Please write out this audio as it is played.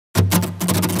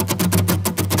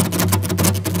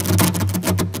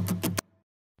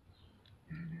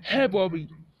Hey Bobby,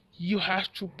 you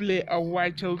have to play a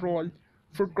vital role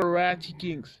for Karachi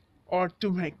Kings और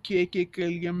तुम्हें के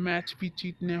लिए मैच भी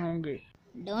जीतने होंगे।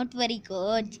 डोंट वरी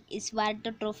कोच, इस बार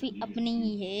तो ट्रॉफी अपनी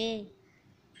ही है।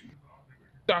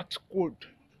 That's good.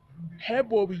 है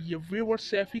बॉबी, ये व्यूअर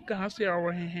सैफी कहाँ से आ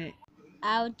रहे हैं?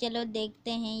 आओ चलो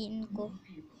देखते हैं इनको।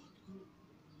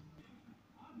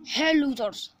 Hey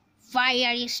losers, why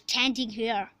are you standing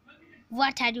here?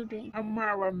 What are you doing?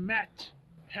 हमारा मैच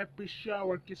हैप्पी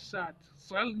शावर के साथ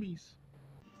सलमीस।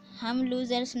 हम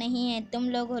लूजर्स नहीं हैं, तुम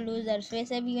लोग हो लूजर्स।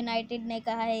 वैसे भी यूनाइटेड ने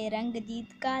कहा है रंग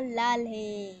जीत का लाल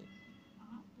है।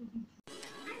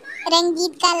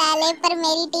 रंजीत का लाल है पर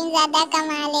मेरी टीम ज्यादा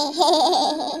कमाल है।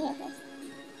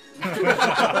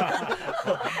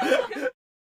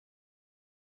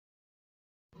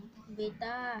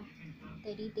 बेटा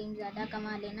तेरी टीम ज्यादा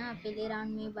कमा लेना, पहले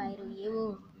राउंड में बाहर हुई है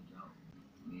वो।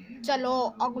 चलो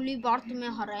अगली बार तुम्हें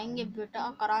हराएंगे बेटा।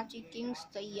 कराची किंग्स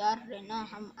तैयार रहना,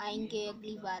 हम आएंगे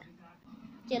अगली बार।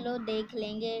 चलो देख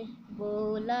लेंगे।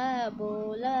 बोला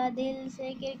बोला दिल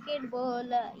से क्रिकेट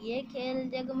बोला, ये खेल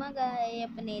जगमगाए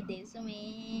अपने देश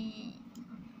में।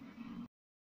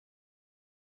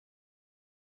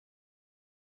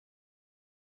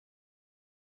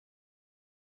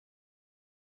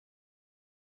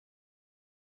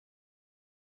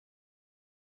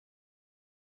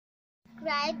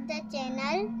 Subscribe the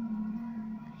channel,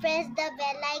 press the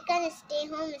bell icon, stay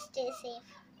home, stay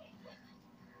safe.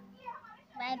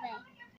 Bye bye.